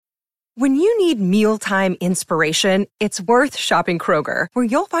When you need mealtime inspiration, it's worth shopping Kroger, where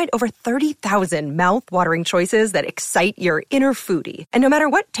you'll find over 30,000 mouth-watering choices that excite your inner foodie. And no matter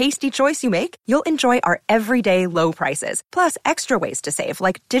what tasty choice you make, you'll enjoy our everyday low prices, plus extra ways to save,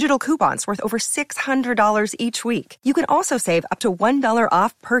 like digital coupons worth over $600 each week. You can also save up to $1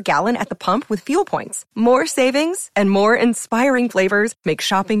 off per gallon at the pump with fuel points. More savings and more inspiring flavors make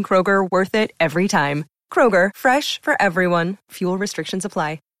shopping Kroger worth it every time. Kroger, fresh for everyone. Fuel restrictions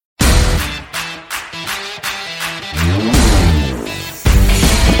apply.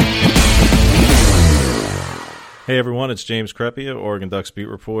 Hey everyone, it's James Crepea, Oregon Ducks beat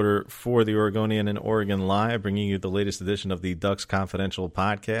reporter for the Oregonian and Oregon Live, bringing you the latest edition of the Ducks Confidential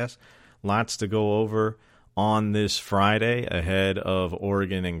podcast. Lots to go over on this Friday ahead of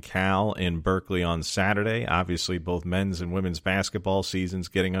Oregon and Cal in Berkeley on Saturday. Obviously, both men's and women's basketball seasons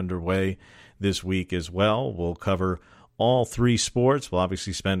getting underway this week as well. We'll cover all three sports. We'll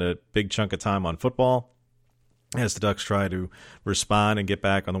obviously spend a big chunk of time on football as the Ducks try to respond and get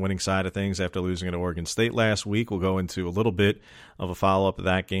back on the winning side of things after losing at Oregon State last week. We'll go into a little bit of a follow-up of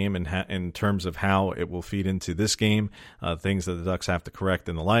that game and in terms of how it will feed into this game, things that the Ducks have to correct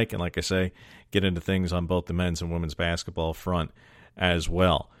and the like. And like I say, get into things on both the men's and women's basketball front as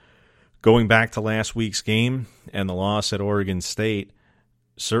well. Going back to last week's game and the loss at Oregon State,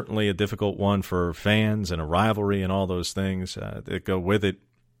 certainly a difficult one for fans and a rivalry and all those things that go with it.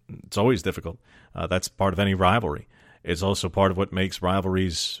 It's always difficult. That's part of any rivalry. It's also part of what makes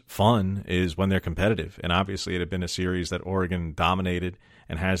rivalries fun is when they're competitive. And obviously it had been a series that Oregon dominated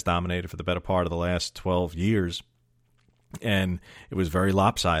and has dominated for the better part of the last 12 years. And it was very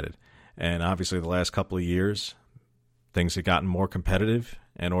lopsided. And obviously the last couple of years, things have gotten more competitive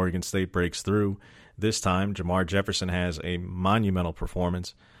and Oregon State breaks through. This time, Jamar Jefferson has a monumental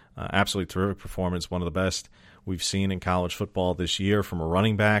performance, absolutely terrific performance, one of the best we've seen in college football this year from a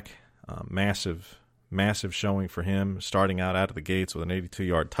running back. Massive showing for him, starting out of the gates with an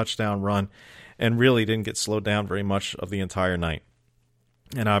 82-yard touchdown run, and really didn't get slowed down very much of the entire night.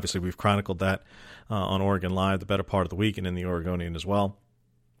 And obviously we've chronicled that on Oregon Live the better part of the week and in the Oregonian as well,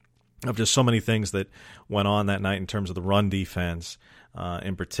 of just so many things that went on that night in terms of the run defense,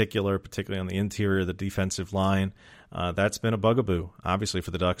 in particularly on the interior of the defensive line. That's been a bugaboo, obviously,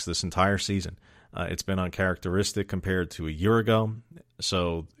 for the Ducks this entire season. It's been uncharacteristic compared to a year ago.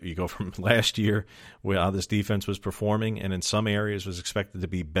 So you go from last year, where how this defense was performing, and in some areas was expected to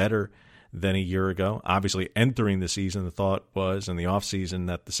be better than a year ago. Obviously, entering the season, the thought was in the offseason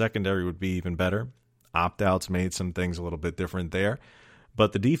that the secondary would be even better. Opt-outs made some things a little bit different there.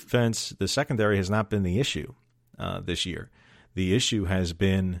 But the defense, the secondary has not been the issue this year. The issue has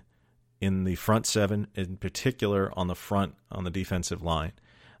been in the front seven, in particular on the defensive line.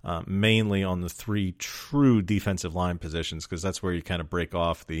 Mainly on the three true defensive line positions, because that's where you kind of break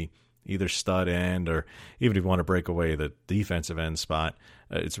off the either stud end or even if you want to break away the defensive end spot.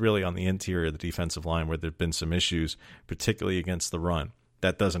 It's really on the interior of the defensive line where there have been some issues, particularly against the run.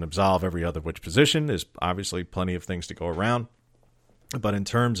 That doesn't absolve every other which position. There's obviously plenty of things to go around. But in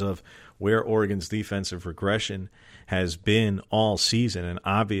terms of where Oregon's defensive regression has been all season and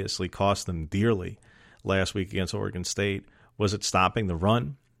obviously cost them dearly last week against Oregon State, was it stopping the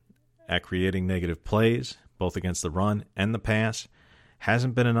run? At creating negative plays, both against the run and the pass.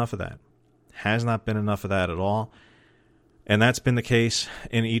 Hasn't been enough of that. Has not been enough of that at all. And that's been the case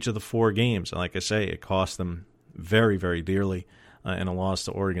in each of the four games. And like I say, it cost them very, very dearly in a loss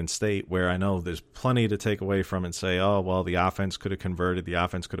to Oregon State, where I know there's plenty to take away from and say, oh, well, the offense could have converted. The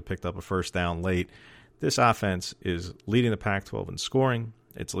offense could have picked up a first down late. This offense is leading the Pac-12 in scoring.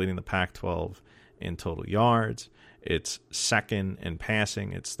 It's leading the Pac-12 in total yards. It's second in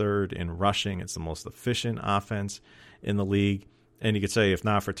passing. It's third in rushing. It's the most efficient offense in the league. And you could say, if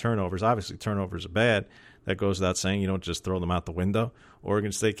not for turnovers, obviously turnovers are bad. That goes without saying. You don't just throw them out the window.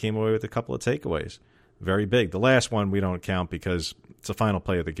 Oregon State came away with a couple of takeaways. Very big. The last one we don't count because it's the final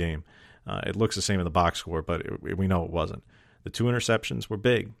play of the game. It looks the same in the box score, but we know it wasn't. The two interceptions were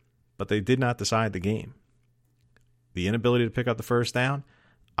big, but they did not decide the game. The inability to pick up the first down,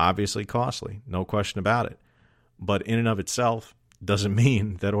 obviously costly. No question about it. But in and of itself doesn't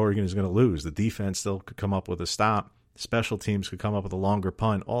mean that Oregon is going to lose. The defense still could come up with a stop. Special teams could come up with a longer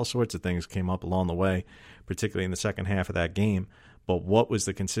punt. All sorts of things came up along the way, particularly in the second half of that game. But what was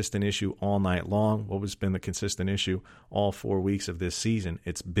the consistent issue all night long? What has been the consistent issue all 4 weeks of this season?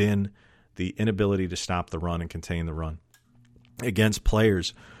 It's been the inability to stop the run and contain the run against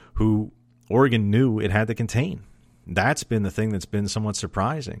players who Oregon knew it had to contain. That's been the thing that's been somewhat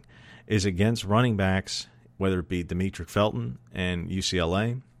surprising, is against running backs, whether it be Demetric Felton and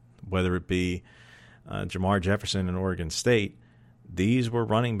UCLA, whether it be Jamar Jefferson and Oregon State, these were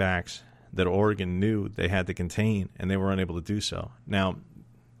running backs that Oregon knew they had to contain, and they were unable to do so. Now,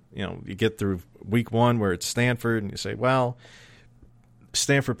 you get through week one where it's Stanford, and you say, well,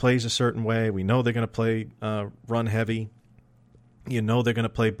 Stanford plays a certain way. We know they're going to play run heavy. You know they're going to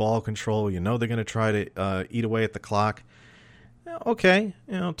play ball control. You know they're going to try to eat away at the clock. Okay,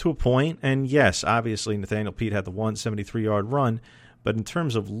 to a point. And yes, obviously Nathaniel Pete had the 173-yard run, but in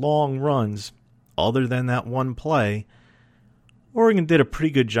terms of long runs, other than that one play, Oregon did a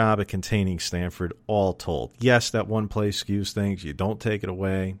pretty good job at containing Stanford, all told. Yes, that one play skews things. You don't take it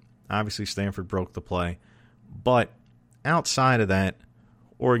away. Obviously, Stanford broke the play. But outside of that,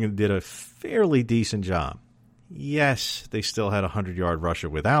 Oregon did a fairly decent job. Yes, they still had a 100-yard rusher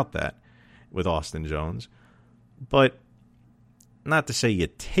without that, with Austin Jones. But not to say you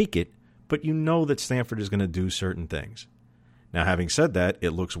take it, but you know that Stanford is going to do certain things. Now, having said that,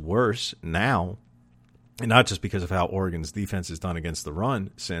 it looks worse now, and not just because of how Oregon's defense has done against the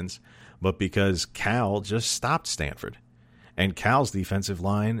run since, but because Cal just stopped Stanford. And Cal's defensive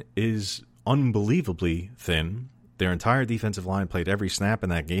line is unbelievably thin. Their entire defensive line played every snap in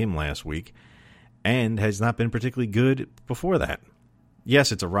that game last week and has not been particularly good before that.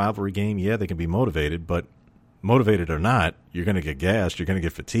 Yes, it's a rivalry game. Yeah, they can be motivated, but motivated or not, you're going to get gassed. You're going to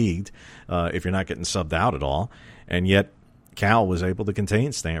get fatigued if you're not getting subbed out at all. And yet Cal was able to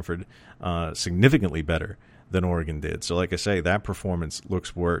contain Stanford significantly better than Oregon did. So like I say, that performance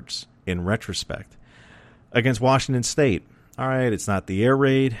looks worse in retrospect. Against Washington State, all right, it's not the air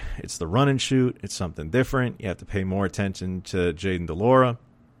raid. It's the run and shoot. It's something different. You have to pay more attention to Jaden DeLaura.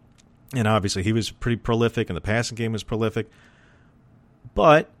 And obviously he was pretty prolific, and the passing game was prolific.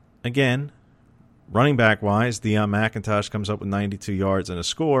 But, again, running back-wise, Deion McIntosh comes up with 92 yards and a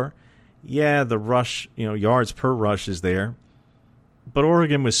score. Yeah, the rush, yards per rush is there. But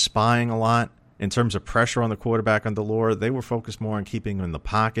Oregon was spying a lot in terms of pressure on the quarterback on DeLaura. They were focused more on keeping him in the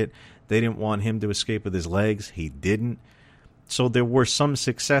pocket. They didn't want him to escape with his legs. He didn't. So there were some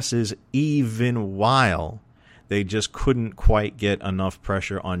successes even while they just couldn't quite get enough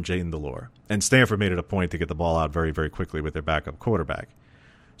pressure on Jaden DeLaura. And Stanford made it a point to get the ball out very, very quickly with their backup quarterback.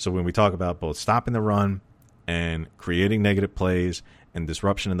 So when we talk about both stopping the run and creating negative plays and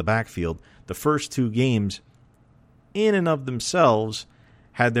disruption in the backfield, the first two games in and of themselves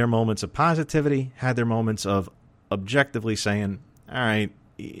had their moments of positivity, had their moments of objectively saying, all right,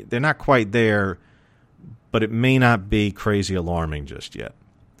 they're not quite there, but it may not be crazy alarming just yet.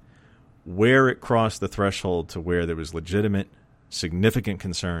 Where it crossed the threshold to where there was legitimate, significant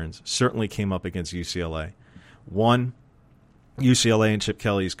concerns certainly came up against UCLA. One, UCLA and Chip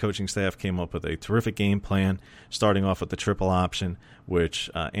Kelly's coaching staff came up with a terrific game plan, starting off with the triple option, which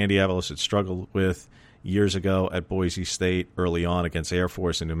Andy Avalos had struggled with years ago at Boise State early on against Air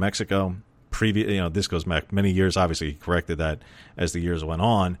Force in New Mexico. This goes back many years. Obviously, he corrected that as the years went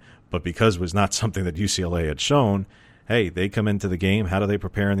on, but because it was not something that UCLA had shown, hey, they come into the game. How do they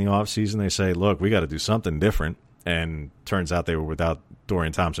prepare in the offseason? They say, look, we got to do something different. And turns out they were without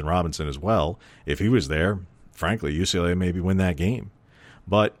Dorian Thompson-Robinson as well. If he was there, frankly, UCLA maybe win that game.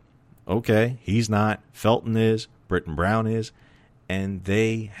 But, okay, he's not. Felton is. Britton Brown is. And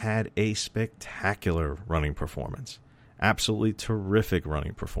they had a spectacular running performance. Absolutely terrific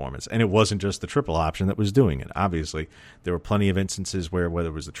running performance. And it wasn't just the triple option that was doing it. Obviously, there were plenty of instances where whether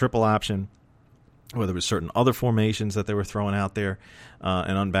it was the triple option, whether it was certain other formations that they were throwing out there,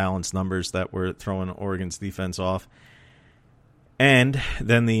 and unbalanced numbers that were throwing Oregon's defense off. And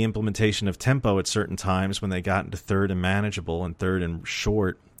then the implementation of tempo at certain times when they got into third and manageable and third and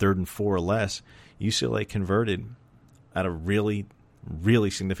short, 3rd and 4 or less, UCLA converted at a really, really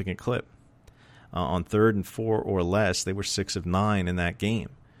significant clip. On 3rd and 4 or less, they were 6 of 9 in that game.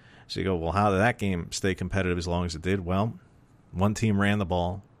 So you go, well, how did that game stay competitive as long as it did? Well, one team ran the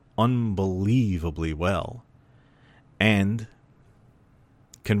ball unbelievably well and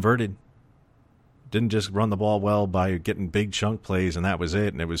converted. Didn't just run the ball well by getting big chunk plays and that was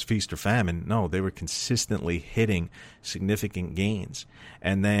it, and it was feast or famine. No, they were consistently hitting significant gains.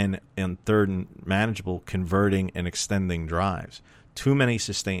 And then in 3rd and manageable, converting and extending drives. Too many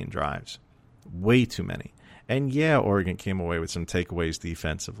sustained drives. Way too many. And yeah, Oregon came away with some takeaways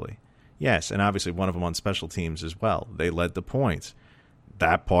defensively. Yes, and obviously one of them on special teams as well. They led the points.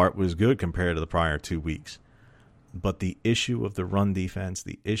 That part was good compared to the prior 2 weeks. But the issue of the run defense,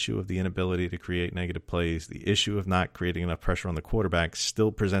 the issue of the inability to create negative plays, the issue of not creating enough pressure on the quarterback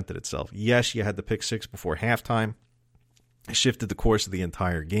still presented itself. Yes, you had the pick six before halftime. It shifted the course of the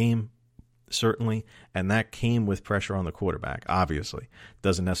entire game, certainly, and that came with pressure on the quarterback, obviously.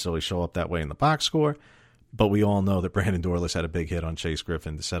 Doesn't necessarily show up that way in the box score, but we all know that Brandon Dorlus had a big hit on Chase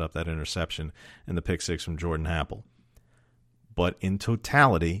Griffin to set up that interception and the pick six from Jordan Happel. But in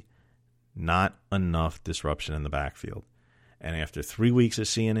totality, not enough disruption in the backfield. And after 3 weeks of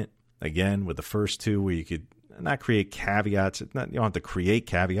seeing it, again, with the first two where you could not create caveats, you don't have to create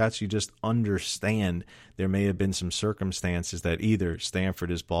caveats, you just understand there may have been some circumstances that either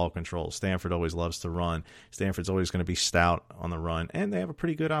Stanford is ball control, Stanford always loves to run, Stanford's always going to be stout on the run, and they have a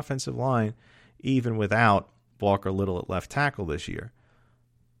pretty good offensive line, even without Walker Little at left tackle this year.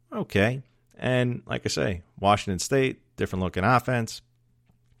 Okay. And like I say, Washington State, different looking offense.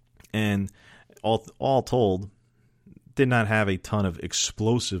 And all told, did not have a ton of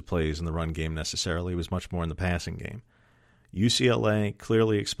explosive plays in the run game necessarily. It was much more in the passing game. UCLA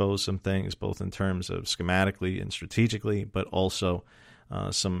clearly exposed some things, both in terms of schematically and strategically, but also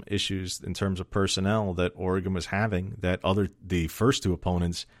some issues in terms of personnel that Oregon was having that the first two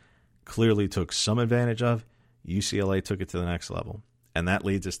opponents clearly took some advantage of. UCLA took it to the next level. And that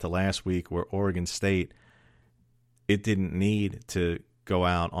leads us to last week where Oregon State, it didn't need to go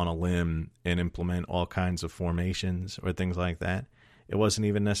out on a limb and implement all kinds of formations or things like that. It wasn't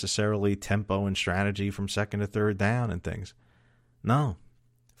even necessarily tempo and strategy from second to third down and things. No.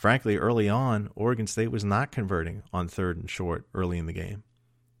 Frankly, early on, Oregon State was not converting on third and short early in the game,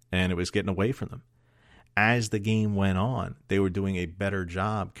 and it was getting away from them. As the game went on, they were doing a better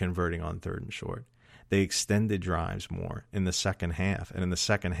job converting on third and short. They extended drives more in the second half. And in the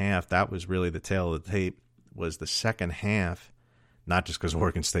second half, that was really the tail of the tape, was the second half, not just because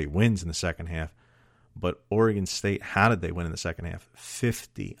Oregon State wins in the second half, but Oregon State, how did they win in the second half?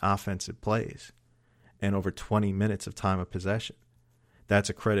 50 offensive plays and over 20 minutes of time of possession. That's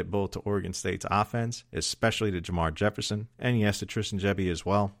a credit both to Oregon State's offense, especially to Jamar Jefferson, and yes, to Tristan Gebbia as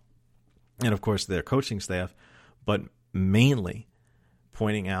well, and of course their coaching staff, but mainly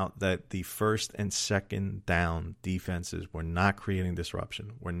pointing out that the first and second down defenses were not creating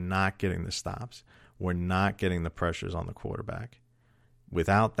disruption, were not getting the stops, were not getting the pressures on the quarterback.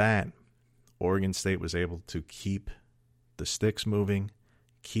 Without that, Oregon State was able to keep the sticks moving,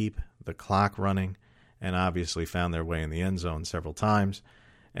 keep the clock running, and obviously found their way in the end zone several times.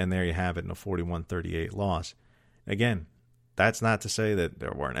 And there you have it in a 41-38 loss. Again, that's not to say that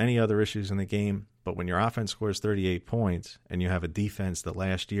there weren't any other issues in the game, but when your offense scores 38 points and you have a defense that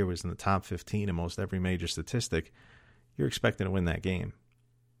last year was in the top 15 in most every major statistic, you're expecting to win that game.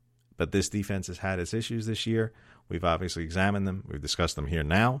 But this defense has had its issues this year. We've obviously examined them. We've discussed them here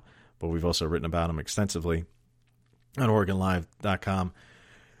now, but we've also written about them extensively on OregonLive.com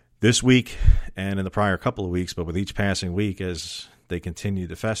this week and in the prior couple of weeks, but with each passing week as they continue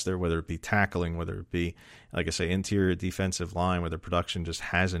to fester, whether it be tackling, whether it be, like I say, interior defensive line, where the production just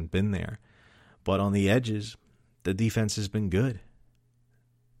hasn't been there. But on the edges, the defense has been good.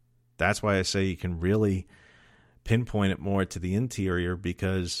 That's why I say you can really pinpoint it more to the interior,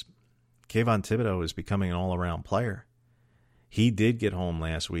 because Kayvon Thibodeau is becoming an all-around player. He did get home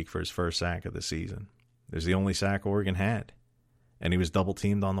last week for his first sack of the season. It was the only sack Oregon had, and he was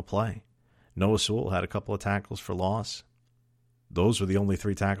double-teamed on the play. Noah Sewell had a couple of tackles for loss. Those were the only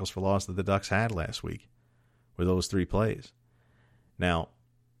 3 tackles for loss that the Ducks had last week, were those 3 plays. Now,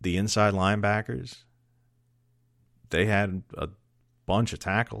 the inside linebackers, they had a bunch of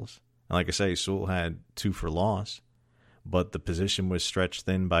tackles. And like I say, Sewell had 2 for loss. But the position was stretched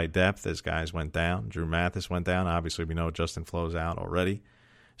thin by depth as guys went down. Drew Mathis went down. Obviously, we know Justin Flowe's out already.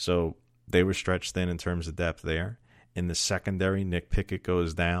 So they were stretched thin in terms of depth there. In the secondary, Nick Pickett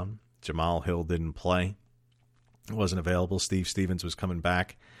goes down. Jamal Hill didn't play. Wasn't available. Steve Stevens was coming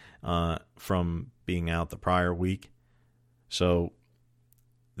back from being out the prior week. So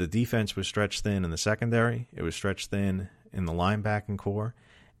the defense was stretched thin in the secondary. It was stretched thin in the linebacking core.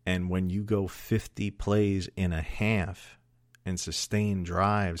 And when you go 50 plays in a half and sustain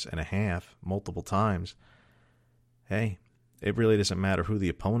drives in a half multiple times, hey, it really doesn't matter who the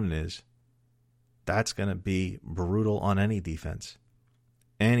opponent is. That's going to be brutal on any defense.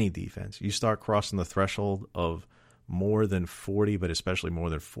 Any defense. You start crossing the threshold of more than 40, but especially more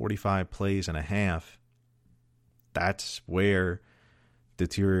than 45 plays in a half, that's where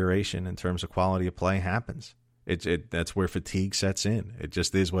deterioration in terms of quality of play happens. That's where fatigue sets in. It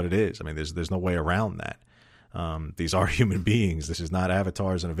just is what it is. I mean, there's no way around that. These are human beings. This is not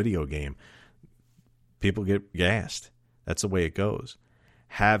avatars in a video game. People get gassed. That's the way it goes.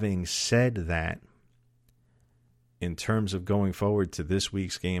 Having said that, in terms of going forward to this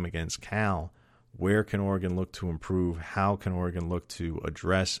week's game against Cal, where can Oregon look to improve? How can Oregon look to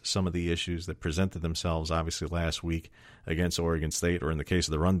address some of the issues that presented themselves, obviously, last week against Oregon State, or in the case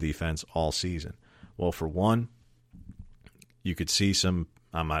of the run defense, all season? Well, for one, you could see some,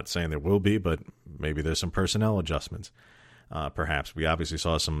 I'm not saying there will be, but maybe there's some personnel adjustments. perhaps. We obviously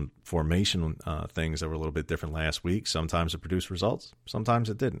saw some formation things that were a little bit different last week. Sometimes it produced results, sometimes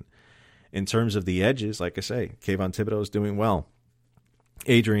it didn't. In terms of the edges, like I say, Kayvon Thibodeau is doing well.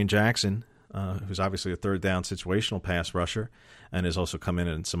 Adrian Jackson, who's obviously a third down situational pass rusher and has also come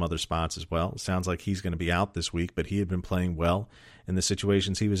in some other spots as well. It sounds like he's going to be out this week, but he had been playing well in the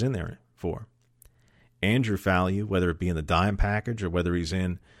situations he was in there for. Andrew Fallu, whether it be in the dime package or whether he's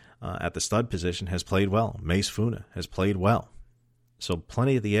in at the stud position, has played well. Mace Funa has played well. So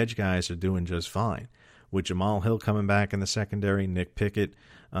plenty of the edge guys are doing just fine. With Jamal Hill coming back in the secondary, Nick Pickett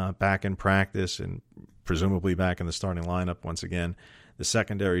back in practice and presumably back in the starting lineup once again, the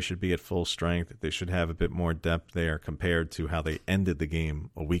secondary should be at full strength. They should have a bit more depth there compared to how they ended the game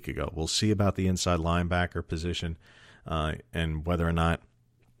a week ago. We'll see about the inside linebacker position and whether or not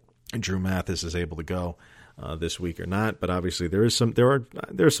Drew Mathis is able to go this week or not. But obviously there's some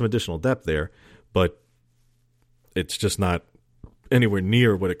additional depth there, but it's just not anywhere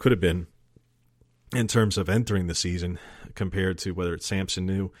near what it could have been in terms of entering the season compared to whether it's Samson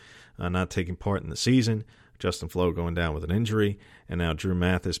New not taking part in the season, Justin Flo going down with an injury, and now Drew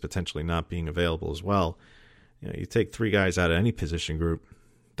Mathis potentially not being available as well. You take three guys out of any position group,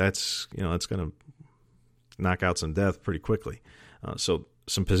 that's going to knock out some depth pretty quickly. So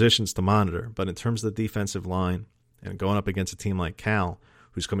some positions to monitor. But in terms of the defensive line and going up against a team like Cal,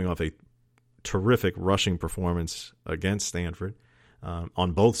 who's coming off a terrific rushing performance against Stanford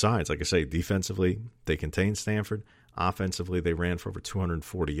on both sides, like I say, defensively they contained Stanford. Offensively, they ran for over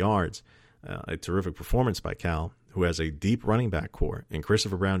 240 yards. A terrific performance by Cal, who has a deep running back core. And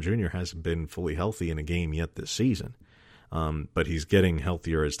Christopher Brown Jr. hasn't been fully healthy in a game yet this season. But he's getting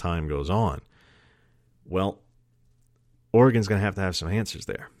healthier as time goes on. Well, Oregon's going to have some answers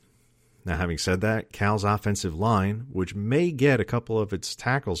there. Now, having said that, Cal's offensive line, which may get a couple of its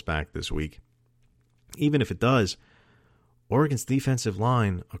tackles back this week, even if it does, Oregon's defensive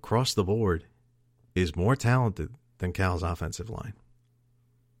line across the board is more talented than Cal's offensive line.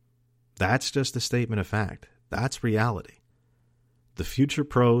 That's just a statement of fact. That's reality. The future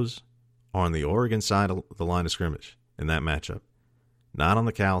pros are on the Oregon side of the line of scrimmage in that matchup, not on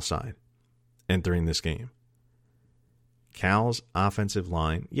the Cal side entering this game. Cal's offensive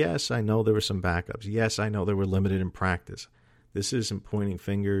line, yes, I know there were some backups. Yes, I know they were limited in practice. This isn't pointing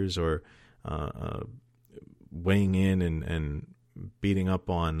fingers or weighing in and beating up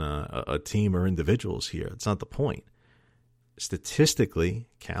on a team or individuals here. It's not the point. Statistically,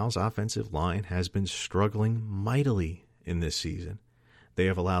 Cal's offensive line has been struggling mightily in this season. They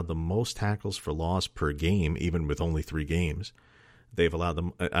have allowed the most tackles for loss per game, even with only 3 games. They've allowed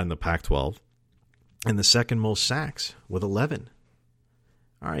them on the Pac-12. And the second most sacks with 11.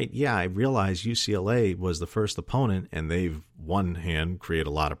 All right, yeah, I realize UCLA was the first opponent, and they've, one hand, created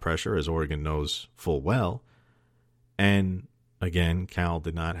a lot of pressure, as Oregon knows full well. And, again, Cal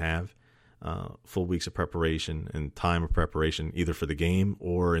did not have full weeks of preparation and time of preparation either for the game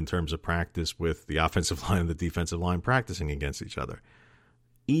or in terms of practice with the offensive line and the defensive line practicing against each other.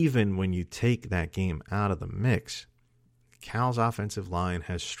 Even when you take that game out of the mix, Cal's offensive line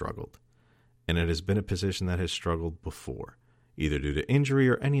has struggled. And it has been a position that has struggled before, either due to injury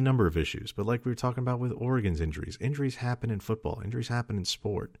or any number of issues. But like we were talking about with Oregon's injuries happen in football. Injuries happen in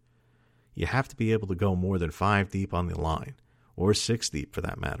sport. You have to be able to go more than 5 deep on the line, or 6 deep for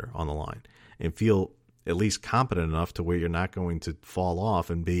that matter, on the line, and feel at least competent enough to where you're not going to fall off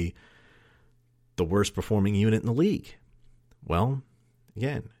and be the worst performing unit in the league. Well,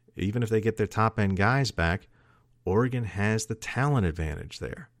 again, even if they get their top-end guys back, Oregon has the talent advantage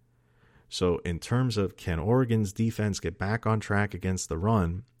there. So in terms of can Oregon's defense get back on track against the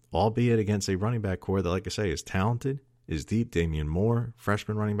run, albeit against a running back core that, like I say, is talented, is deep. Damian Moore,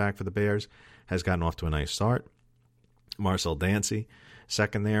 freshman running back for the Bears, has gotten off to a nice start. Marcel Dancy,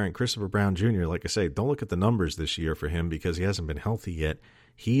 second there. And Christopher Brown Jr., like I say, don't look at the numbers this year for him because he hasn't been healthy yet.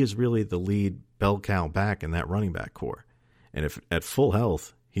 He is really the lead bell cow back in that running back core. And if at full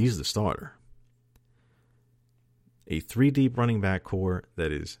health, he's the starter. A 3-deep running back core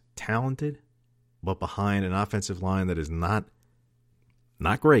that is talented, but behind an offensive line that is not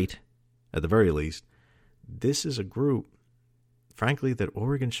great, at the very least. This is a group, frankly, that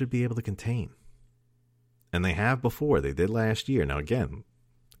Oregon should be able to contain. And they have before. They did last year. Now, again,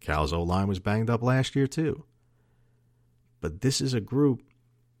 Cal's O-line was banged up last year too. But this is a group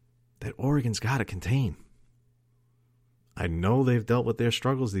that Oregon's got to contain. I know they've dealt with their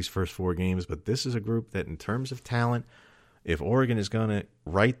struggles these first 4 games, but this is a group that in terms of talent, if Oregon is going to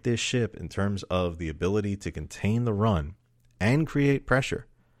right this ship in terms of the ability to contain the run and create pressure,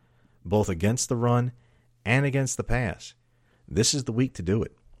 both against the run and against the pass, this is the week to do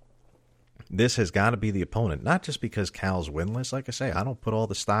it. this has got to be the opponent, not just because Cal's winless. Like I say, I don't put all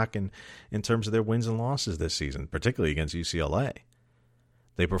the stock in terms of their wins and losses this season, particularly against UCLA.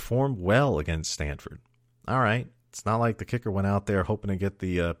 They performed well against Stanford. All right, it's not like the kicker went out there hoping to get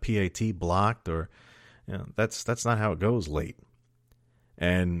the PAT blocked, or that's not how it goes late.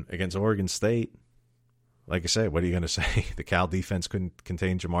 And against Oregon State, like I said, what are you going to say? The Cal defense couldn't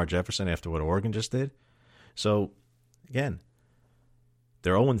contain Jamar Jefferson after what Oregon just did? So, again,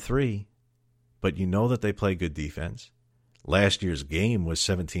 they're 0-3, but you know that they play good defense. Last year's game was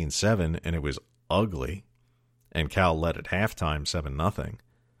 17-7, and it was ugly, and Cal led at halftime 7-0.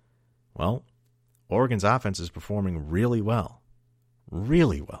 Well, Oregon's offense is performing really well,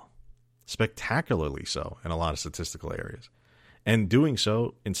 spectacularly so in a lot of statistical areas, and doing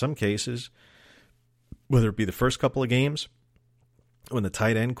so in some cases, whether it be the first couple of games when the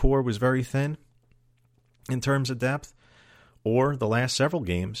tight end core was very thin in terms of depth, or the last several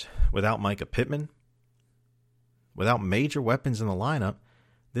games without Micah Pittman, without major weapons in the lineup,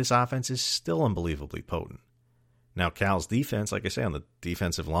 this offense is still unbelievably potent. Now, Cal's defense, like I say, on the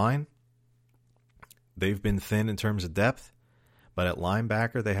defensive line, they've been thin in terms of depth, but at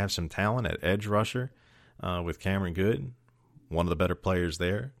linebacker, they have some talent. At edge rusher with Cameron Good, one of the better players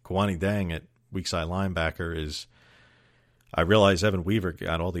there. Kwani Dang at weak side linebacker is, I realize Evan Weaver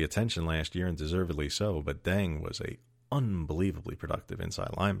got all the attention last year, and deservedly so, but Dang was a unbelievably productive inside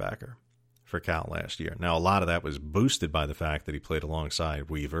linebacker for Cal last year. Now, a lot of that was boosted by the fact that he played alongside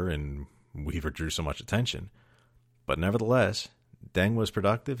Weaver, and Weaver drew so much attention. But nevertheless, Deng was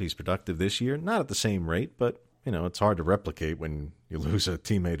productive. He's productive this year, not at the same rate, but it's hard to replicate when you lose a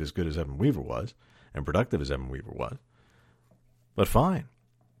teammate as good as Evan Weaver was and productive as Evan Weaver was. But fine.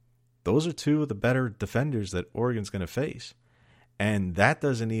 Those are two of the better defenders that Oregon's going to face. And that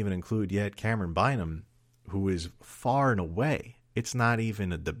doesn't even include yet Cameron Bynum, who is far and away, it's not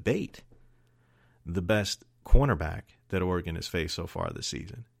even a debate, the best cornerback that Oregon has faced so far this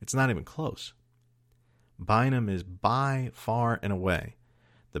season. It's not even close. Bynum is by far and away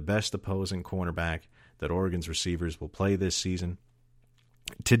the best opposing cornerback that Oregon's receivers will play this season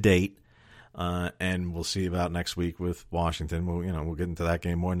to date. And we'll see about next week with Washington. We'll get into that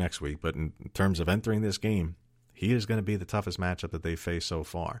game more next week. But in terms of entering this game, he is going to be the toughest matchup that they've faced so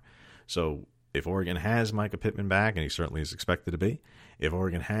far. So if Oregon has Micah Pittman back, and he certainly is expected to be, if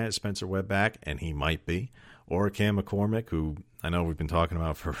Oregon has Spencer Webb back, and he might be, or Cam McCormick, who I know we've been talking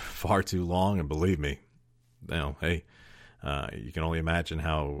about for far too long, and believe me, you can only imagine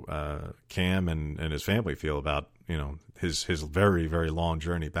how Cam and his family feel about his very, very long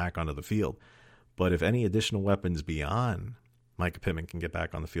journey back onto the field. But if any additional weapons beyond Micah Pittman can get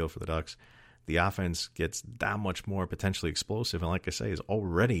back on the field for the Ducks, the offense gets that much more potentially explosive, and like I say, is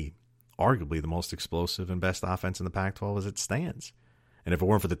already arguably the most explosive and best offense in the Pac-12 as it stands. And if it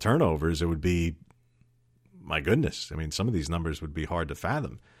weren't for the turnovers, it would be, my goodness, some of these numbers would be hard to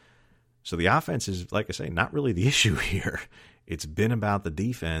fathom. So the offense is, like I say, not really the issue here. It's been about the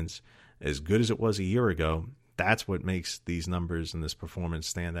defense. As good as it was a year ago, that's what makes these numbers and this performance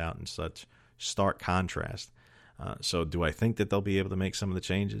stand out in such stark contrast. So do I think that they'll be able to make some of the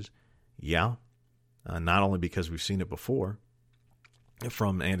changes? Yeah. Not only because we've seen it before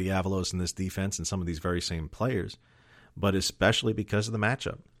from Andy Avalos in this defense and some of these very same players, but especially because of the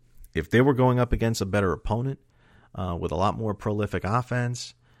matchup. If they were going up against a better opponent with a lot more prolific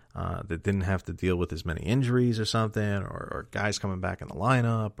offense that didn't have to deal with as many injuries or something, or guys coming back in the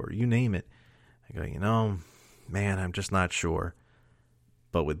lineup, or you name it, I go, man, I'm just not sure.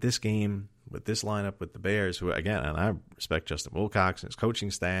 But with this game, with this lineup, with the Bears, who, again, and I respect Justin Wilcox and his coaching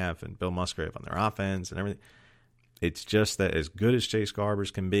staff and Bill Musgrave on their offense and everything, it's just that as good as Chase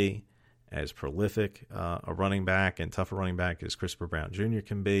Garbers can be, as prolific a running back and tough a running back as Christopher Brown Jr.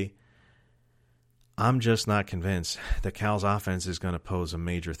 can be, I'm just not convinced that Cal's offense is going to pose a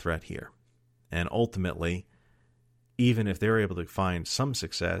major threat here. And ultimately, even if they're able to find some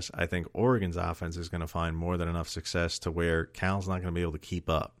success, I think Oregon's offense is going to find more than enough success to where Cal's not going to be able to keep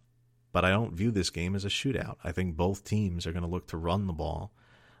up. But I don't view this game as a shootout. I think both teams are going to look to run the ball,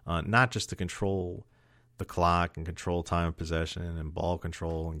 not just to control the clock and control time of possession and ball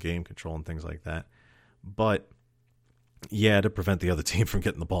control and game control and things like that, but to prevent the other team from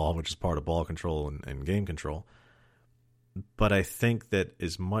getting the ball, which is part of ball control and game control. But I think that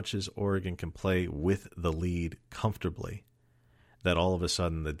as much as Oregon can play with the lead comfortably, that all of a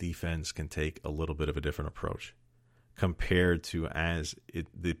sudden the defense can take a little bit of a different approach compared to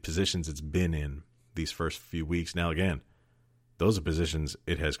the positions it's been in these first few weeks. Now, again, those are positions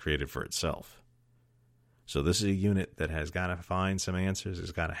it has created for itself. So this is a unit that has got to find some answers,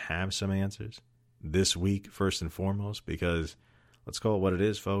 has got to have some answers this week, first and foremost, because let's call it what it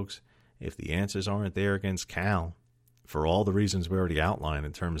is, folks. if the answers aren't there against Cal, for all the reasons we already outlined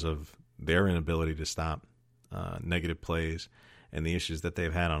in terms of their inability to stop negative plays and the issues that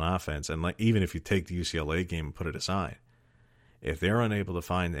they've had on offense, and even if you take the UCLA game and put it aside, if they're unable to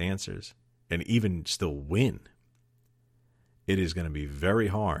find answers and even still win, it is going to be very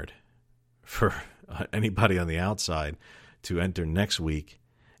hard for anybody on the outside to enter next week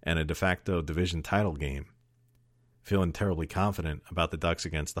and a de facto division title game feeling terribly confident about the Ducks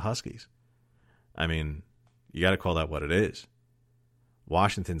against the Huskies. I mean, you got to call that what it is.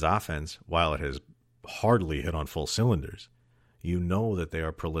 Washington's offense, while it has hardly hit on full cylinders, you know that they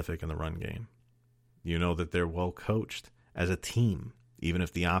are prolific in the run game. You know that they're well coached as a team, even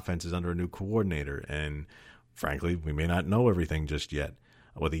if the offense is under a new coordinator. And frankly, we may not know everything just yet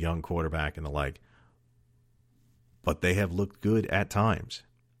with a young quarterback and the like. But they have looked good at times.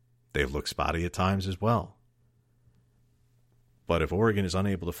 They've looked spotty at times as well. But if Oregon is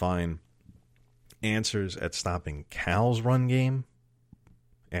unable to find answers at stopping Cal's run game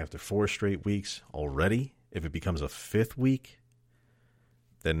after 4 straight weeks already, if it becomes a 5th week,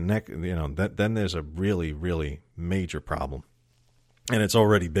 then then there's a really, really major problem. And it's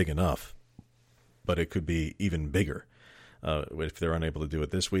already big enough, but it could be even bigger if they're unable to do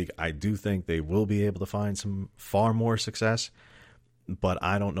it this week. I do think they will be able to find some far more success, but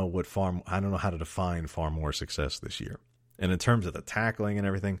I don't know how to define far more success this year. And in terms of the tackling and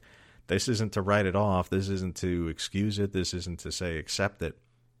everything, this isn't to write it off. This isn't to excuse it. This isn't to say accept it.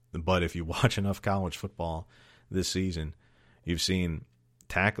 But if you watch enough college football this season, you've seen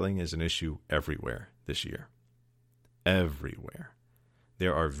tackling is an issue everywhere this year. Everywhere.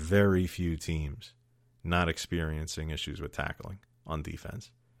 There are very few teams not experiencing issues with tackling on defense.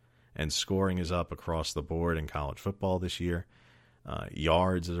 And scoring is up across the board in college football this year.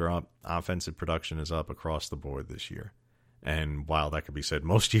 Yards are up. Offensive production is up across the board this year. And while that could be said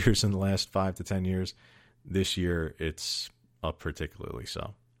most years in the last 5 to 10 years, this year it's up particularly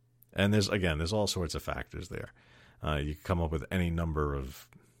so. And there's all sorts of factors there. You can come up with any number of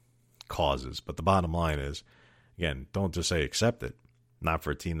causes. But the bottom line is, again, don't just say accept it. Not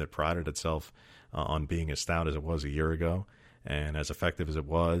for a team that prided itself on being as stout as it was a year ago and as effective as it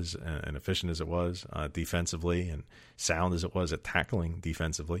was and efficient as it was defensively and sound as it was at tackling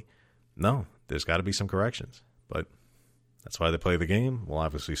defensively. No, there's got to be some corrections. But that's why they play the game. We'll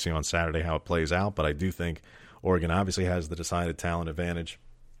obviously see on Saturday how it plays out, but I do think Oregon obviously has the decided talent advantage.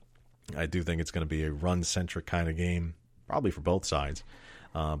 I do think it's going to be a run-centric kind of game, probably for both sides.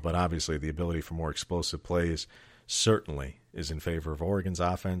 But obviously the ability for more explosive plays certainly is in favor of Oregon's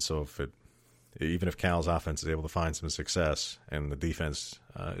offense. So even if Cal's offense is able to find some success and the defense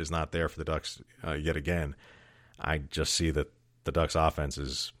is not there for the Ducks yet again, I just see that the Ducks offense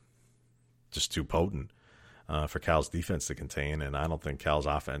is just too potent for Cal's defense to contain. And I don't think Cal's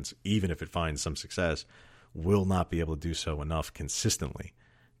offense, even if it finds some success, will not be able to do so enough consistently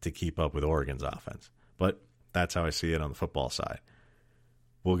to keep up with Oregon's offense. But that's how I see it on the football side.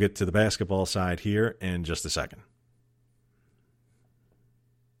 We'll get to the basketball side here in just a second.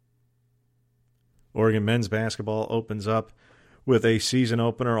 Oregon men's basketball opens up with a season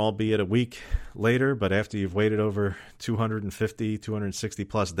opener, albeit a week later. But after you've waited over 250, 260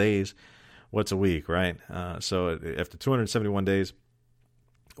 plus days, what's a week, right? So after 271 days,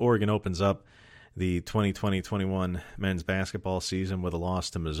 Oregon opens up the 2020-21 men's basketball season with a loss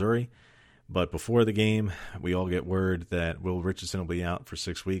to Missouri. But before the game, we all get word that Will Richardson will be out for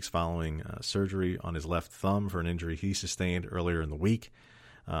 6 weeks following surgery on his left thumb for an injury he sustained earlier in the week.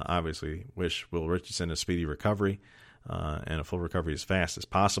 Obviously, wish Will Richardson a speedy recovery and a full recovery as fast as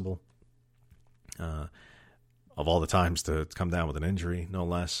possible. Of all the times to come down with an injury, no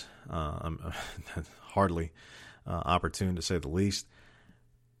less, hardly opportune to say the least.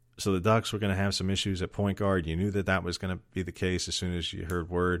 So the Ducks were going to have some issues at point guard. You knew that was going to be the case as soon as you heard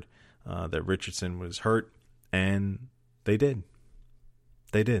word that Richardson was hurt, and they did.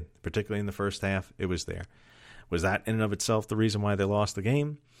 They did, particularly in the first half. It was there. Was that in and of itself the reason why they lost the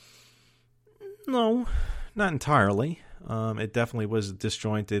game? No, not entirely. It definitely was a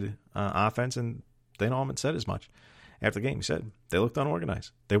disjointed offense, and Dana Altman said as much after the game. He said they looked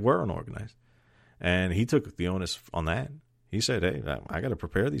unorganized. They were unorganized. And he took the onus on that. He said, hey, I got to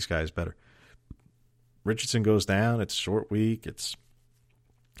prepare these guys better. Richardson goes down. It's a short week. It's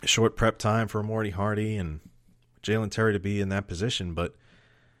a short prep time for Morty Hardy and Jalen Terry to be in that position, but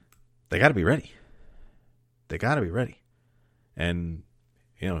they got to be ready. They got to be ready. And,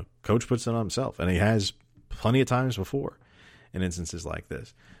 Coach puts it on himself, and he has plenty of times before in instances like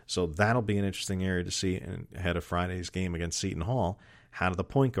this. So that'll be an interesting area to see ahead of Friday's game against Seton Hall. How do the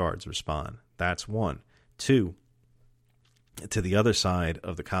point guards respond? That's one. Two, to the other side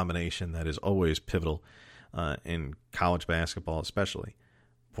of the combination that is always pivotal in college basketball especially.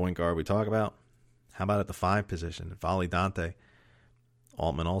 Point guard we talk about. How about at the 5 position? N'Faly Dante.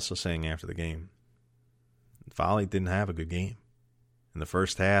 Altman also saying after the game, N'Faly didn't have a good game. In the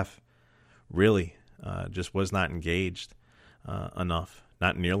first half, really just was not engaged enough.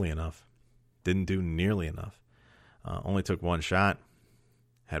 Not nearly enough. Didn't do nearly enough. Only took 1 shot.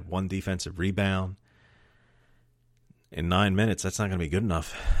 Had 1 defensive rebound. In 9 minutes, that's not going to be good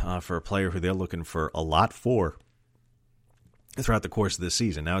enough for a player who they're looking for a lot for throughout the course of this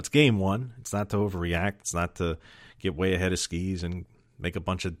season. Now, it's game 1. It's not to overreact. It's not to get way ahead of skis and make a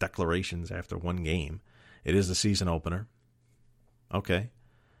bunch of declarations after 1 game. It is the season opener. Okay.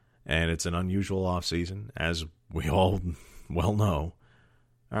 And it's an unusual offseason, as we all well know.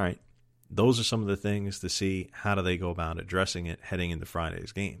 All right. Those are some of the things to see how do they go about addressing it heading into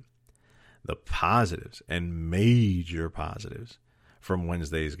Friday's game. The positives and major positives from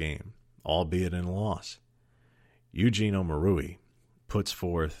Wednesday's game, albeit in a loss. Eugene Omoruyi puts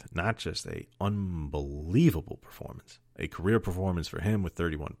forth not just an unbelievable performance, a career performance for him with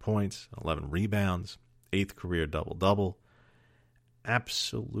 31 points, 11 rebounds, 8th career double-double.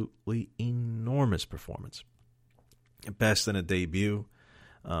 Absolutely enormous performance. Best in a debut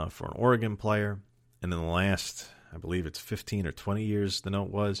for an Oregon player. And in the last, I believe it's 15 or 20 years, the note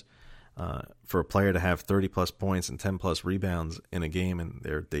was, for a player to have 30-plus points and 10-plus rebounds in a game in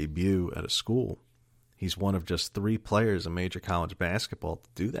their debut at a school. He's one of just 3 players in major college basketball to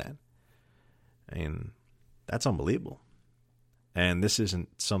do that. And that's unbelievable. And this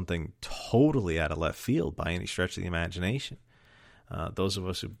isn't something totally out of left field by any stretch of the imagination. Those of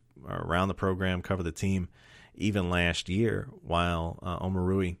us who are around the program, cover the team, even last year, while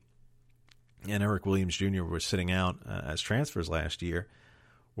Omoruyi and Eric Williams Jr. were sitting out as transfers last year,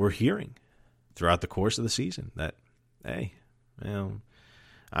 we're hearing throughout the course of the season that, hey,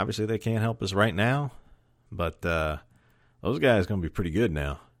 obviously they can't help us right now, but those guys are going to be pretty good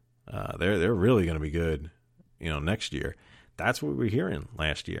now. They're really going to be good, next year. That's what we were hearing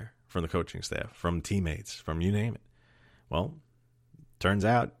last year from the coaching staff, from teammates, from you name it. Well, turns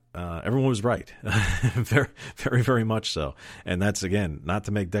out everyone was right, very, very, very much so. And that's, again, not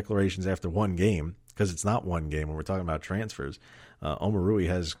to make declarations after 1 game, because it's not 1 game when we're talking about transfers. Omoruyi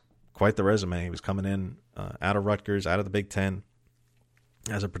has quite the resume. He was coming in out of Rutgers, out of the Big Ten,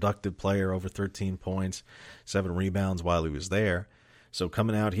 as a productive player, over 13 points, 7 rebounds while he was there. So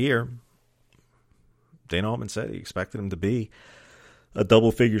coming out here, Dana Altman said he expected him to be a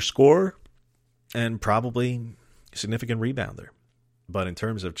double-figure scorer and probably a significant rebounder. But in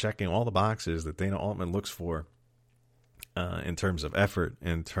terms of checking all the boxes that Dana Altman looks for, in terms of effort,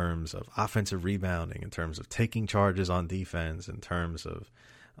 in terms of offensive rebounding, in terms of taking charges on defense, in terms of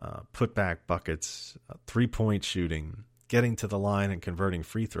putback buckets, 3-point shooting, getting to the line and converting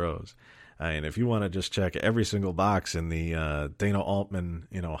free throws. And if you want to just check every single box in the Dana Altman,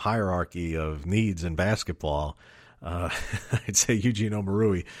 hierarchy of needs in basketball, I'd say Eugene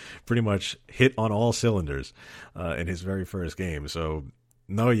Omoruyi pretty much hit on all cylinders in his very first game. So,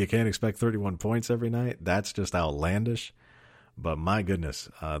 no, you can't expect 31 points every night. That's just outlandish. But my goodness,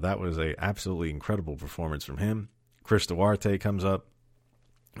 that was a absolutely incredible performance from him. Chris Duarte comes up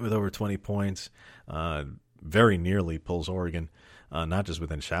with over 20 points, very nearly pulls Oregon, not just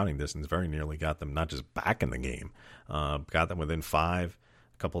within shouting distance, very nearly got them not just back in the game, got them within 5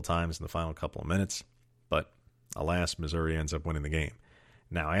 a couple times in the final couple of minutes. But alas, Missouri ends up winning the game.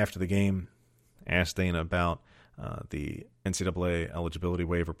 Now, after the game, asked Dana about the NCAA eligibility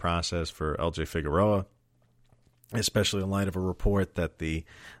waiver process for LJ Figueroa, especially in light of a report that the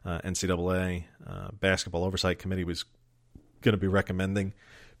NCAA Basketball Oversight Committee was going to be recommending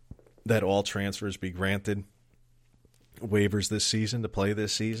that all transfers be granted waivers this season to play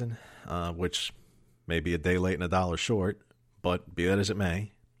this season, which may be a day late and a dollar short, but be that as it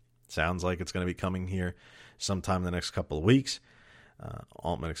may, sounds like it's going to be coming here sometime in the next couple of weeks.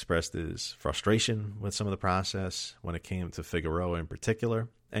 Altman expressed his frustration with some of the process when it came to Figueroa in particular.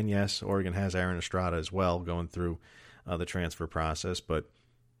 And yes, Oregon has Aaron Estrada as well going through the transfer process, but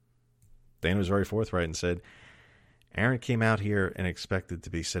Dana was very forthright and said, Aaron came out here and expected to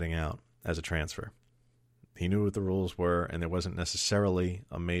be sitting out as a transfer. He knew what the rules were, and there wasn't necessarily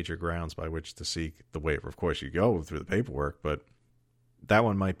a major grounds by which to seek the waiver. Of course, you go through the paperwork, but that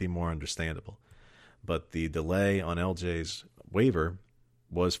one might be more understandable. But the delay on LJ's waiver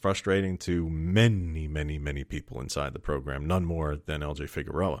was frustrating to many, many, many people inside the program, none more than LJ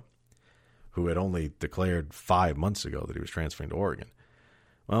Figueroa, who had only declared 5 months ago that he was transferring to Oregon.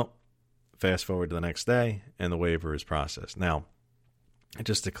 Well, fast forward to the next day, and the waiver is processed. Now,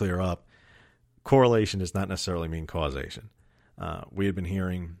 just to clear up, correlation does not necessarily mean causation. we had been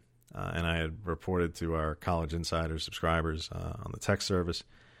hearing, and I had reported to our College Insider subscribers on the text service,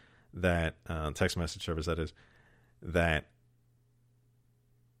 that text message service, that is, that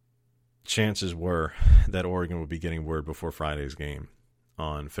chances were that Oregon would be getting word before Friday's game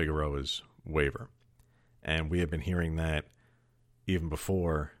on Figueroa's waiver. And we had been hearing that even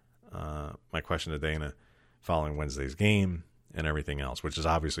before my question to Dana following Wednesday's game and everything else, which is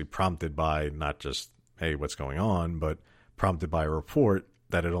obviously prompted by not just, hey, what's going on, but prompted by a report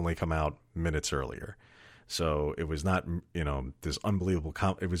that had only come out minutes earlier. So it was not, this unbelievable,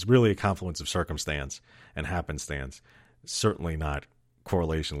 it was really a confluence of circumstance and happenstance, certainly not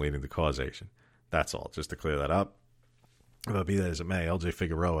correlation leading to causation. That's all, just to clear that up. But be that as it may, LJ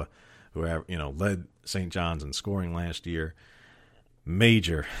Figueroa, who led St. John's in scoring last year,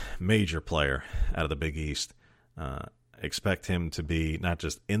 major player out of the Big East. Expect him to be not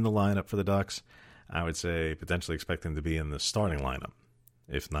just in the lineup for the Ducks, I would say potentially expect him to be in the starting lineup,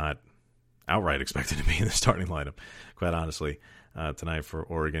 if not outright expected to be in the starting lineup, quite honestly, tonight for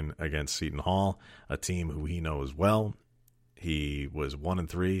Oregon against Seton Hall, a team who he knows well. He was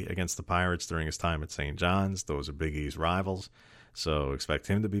 1-3 against the Pirates during his time at St. John's. Those are Big East rivals, so expect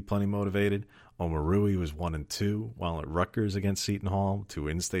him to be plenty motivated. Omarui was 1-2 while at Rutgers against Seton Hall, two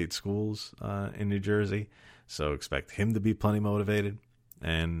in-state schools in New Jersey, so expect him to be plenty motivated.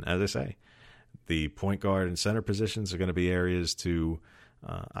 And as I say, the point guard and center positions are going to be areas to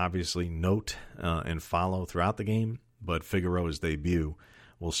obviously note and follow throughout the game, but Figueroa's debut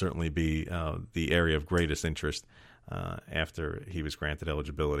will certainly be the area of greatest interest after he was granted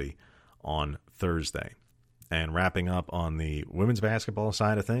eligibility on Thursday. And wrapping up on the women's basketball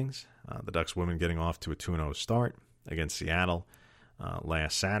side of things, the Ducks women getting off to a 2-0 start against Seattle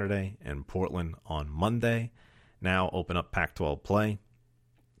last Saturday and Portland on Monday. Now open up Pac-12 play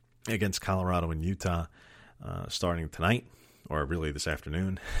against Colorado and Utah starting tonight, or really this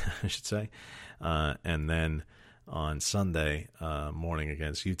afternoon, I should say. And then on Sunday morning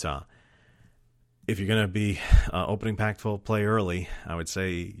against Utah. If you're going to be opening Pac-12 play early, I would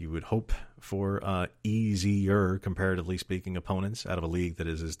say you would hope for easier, comparatively speaking, opponents out of a league that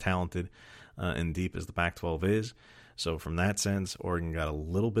is as talented and deep as the Pac-12 is. So from that sense, Oregon got a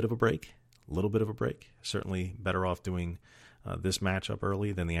little bit of a break. Certainly better off doing this matchup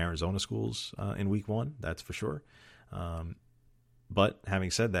early than the Arizona schools in week one, that's for sure. But having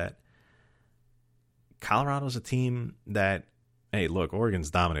said that, Colorado's a team that, hey, look,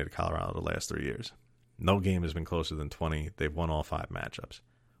 Oregon's dominated Colorado the last 3 years. No game has been closer than 20. They've won all 5 matchups.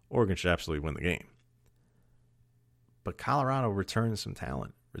 Oregon should absolutely win the game. But Colorado returns some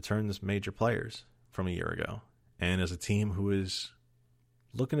talent, returns major players from a year ago, and as a team who is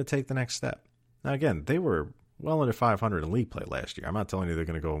looking to take the next step. Now, again, they were well under 500 in league play last year. I'm not telling you they're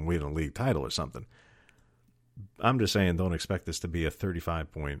going to go and win a league title or something. I'm just saying don't expect this to be a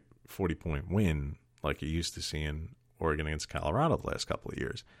 35-point, 40-point win like you used to see in Oregon against Colorado the last couple of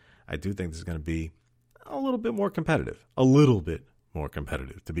years. I do think this is going to be a little bit more competitive.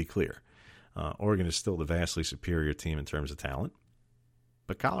 To be clear. Oregon is still the vastly superior team in terms of talent.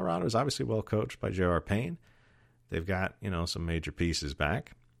 But Colorado is obviously well coached by J.R. Payne. They've got, some major pieces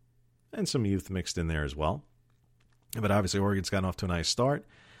back and some youth mixed in there as well. But obviously Oregon's gotten off to a nice start.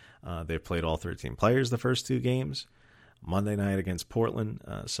 They've played all 13 players the first 2 games. Monday night against Portland,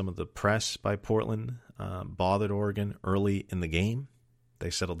 some of the press by Portland bothered Oregon early in the game. They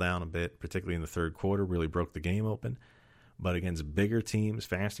settled down a bit, particularly in the third quarter, really broke the game open. But against bigger teams,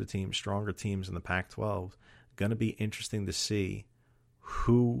 faster teams, stronger teams in the Pac-12, going to be interesting to see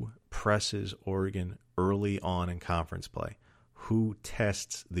who presses Oregon early on in conference play, who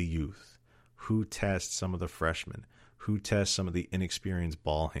tests the youth, who tests some of the freshmen, who tests some of the inexperienced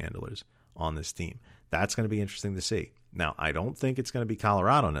ball handlers on this team. That's going to be interesting to see. Now, I don't think it's going to be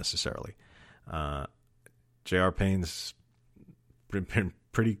Colorado necessarily. J.R. Payne's been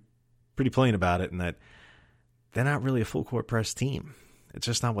pretty plain about it in that they're not really a full-court press team. It's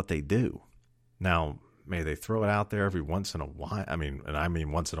just not what they do. Now, may they throw it out there every once in a while? I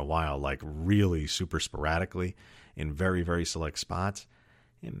mean once in a while, like really super sporadically in very, very select spots.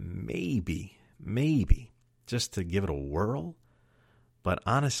 And maybe, just to give it a whirl. But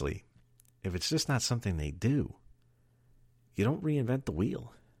honestly, if it's just not something they do, you don't reinvent the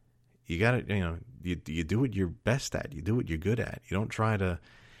wheel. You got to, you do what you're best at. You do what you're good at. You don't try to,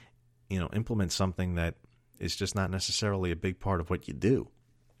 implement something that is just not necessarily a big part of what you do.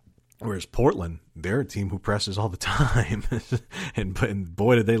 Whereas Portland, they're a team who presses all the time. and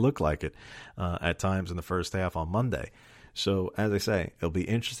boy, did they look like it at times in the first half on Monday. So, as I say, it'll be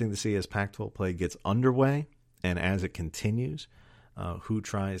interesting to see as Pac-12 play gets underway and as it continues, who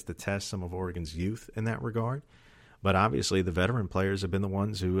tries to test some of Oregon's youth in that regard. But obviously, the veteran players have been the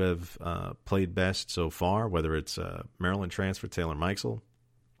ones who have played best so far, whether it's Maryland transfer Taylor Mikesell,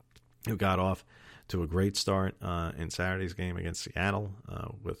 who got off to a great start in Saturday's game against Seattle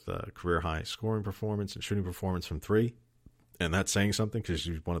with a career-high scoring performance and shooting performance from three. And that's saying something because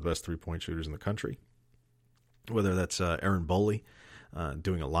she's one of the best three-point shooters in the country. Whether that's Erin Boley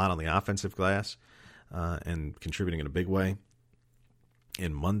doing a lot on the offensive glass and contributing in a big way.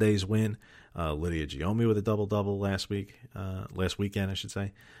 In Monday's win, Lydia Giomi with a double-double last weekend, I should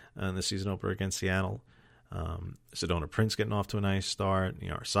say, in the season opener against Seattle. Sedona Prince getting off to a nice start.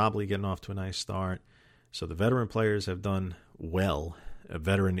 Yara Sabli getting off to a nice start. So the veteran players have done well. A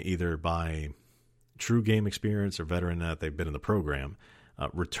veteran either by true game experience or veteran that they've been in the program.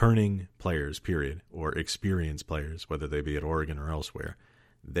 Returning players, period, or experienced players, whether they be at Oregon or elsewhere,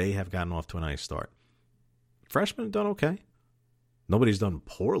 they have gotten off to a nice start. Freshmen have done okay. Nobody's done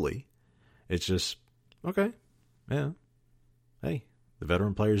poorly. It's just, okay, yeah. Hey, the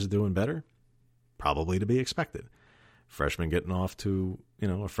veteran players are doing better. Probably to be expected. Freshmen getting off to,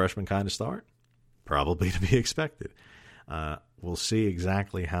 a freshman kind of start. Probably to be expected. We'll see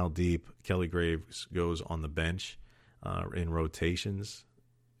exactly how deep Kelly Graves goes on the bench in rotations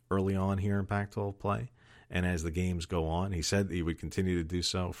early on here in Pac-12 play. And as the games go on, he said he would continue to do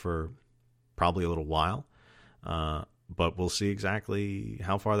so for probably a little while. But we'll see exactly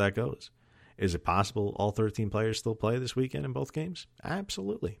how far that goes. Is it possible all 13 players still play this weekend in both games?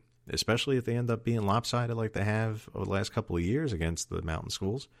 Absolutely. Especially if they end up being lopsided like they have over the last couple of years against the mountain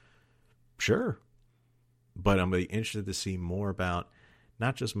schools. Sure. But I'm really interested to see more about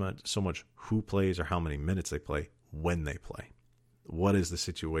not just so much who plays or how many minutes they play, when they play. What is the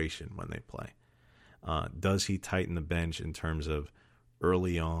situation when they play? Does he tighten the bench in terms of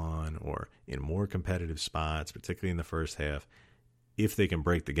early on or in more competitive spots, particularly in the first half? If they can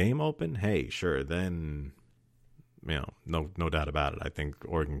break the game open, hey, sure, then, no doubt about it. I think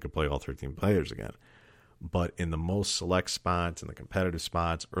Oregon could play all 13 players again. But in the most select spots, in the competitive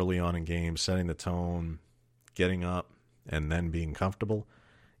spots, early on in games, setting the tone, getting up, and then being comfortable,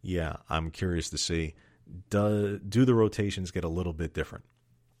 yeah, I'm curious to see, do the rotations get a little bit different?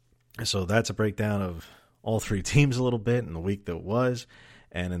 So that's a breakdown of all three teams a little bit in the week that was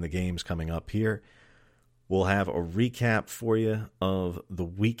and in the games coming up here. We'll have a recap for you of the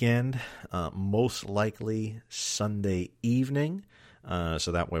weekend, most likely Sunday evening.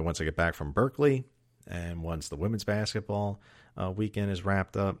 So that way, once I get back from Berkeley and once the women's basketball weekend is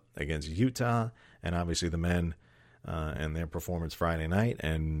wrapped up against Utah, and obviously the men and their performance Friday night.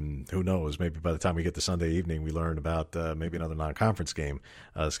 And who knows, maybe by the time we get to Sunday evening, we learn about maybe another non-conference game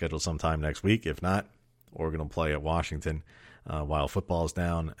scheduled sometime next week. If not, Oregon will play at Washington while football is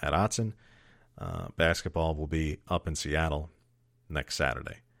down at Autzen. Basketball will be up in Seattle next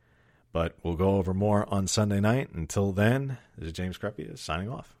Saturday. But we'll go over more on Sunday night. Until then, this is James Crepea signing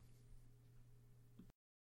off.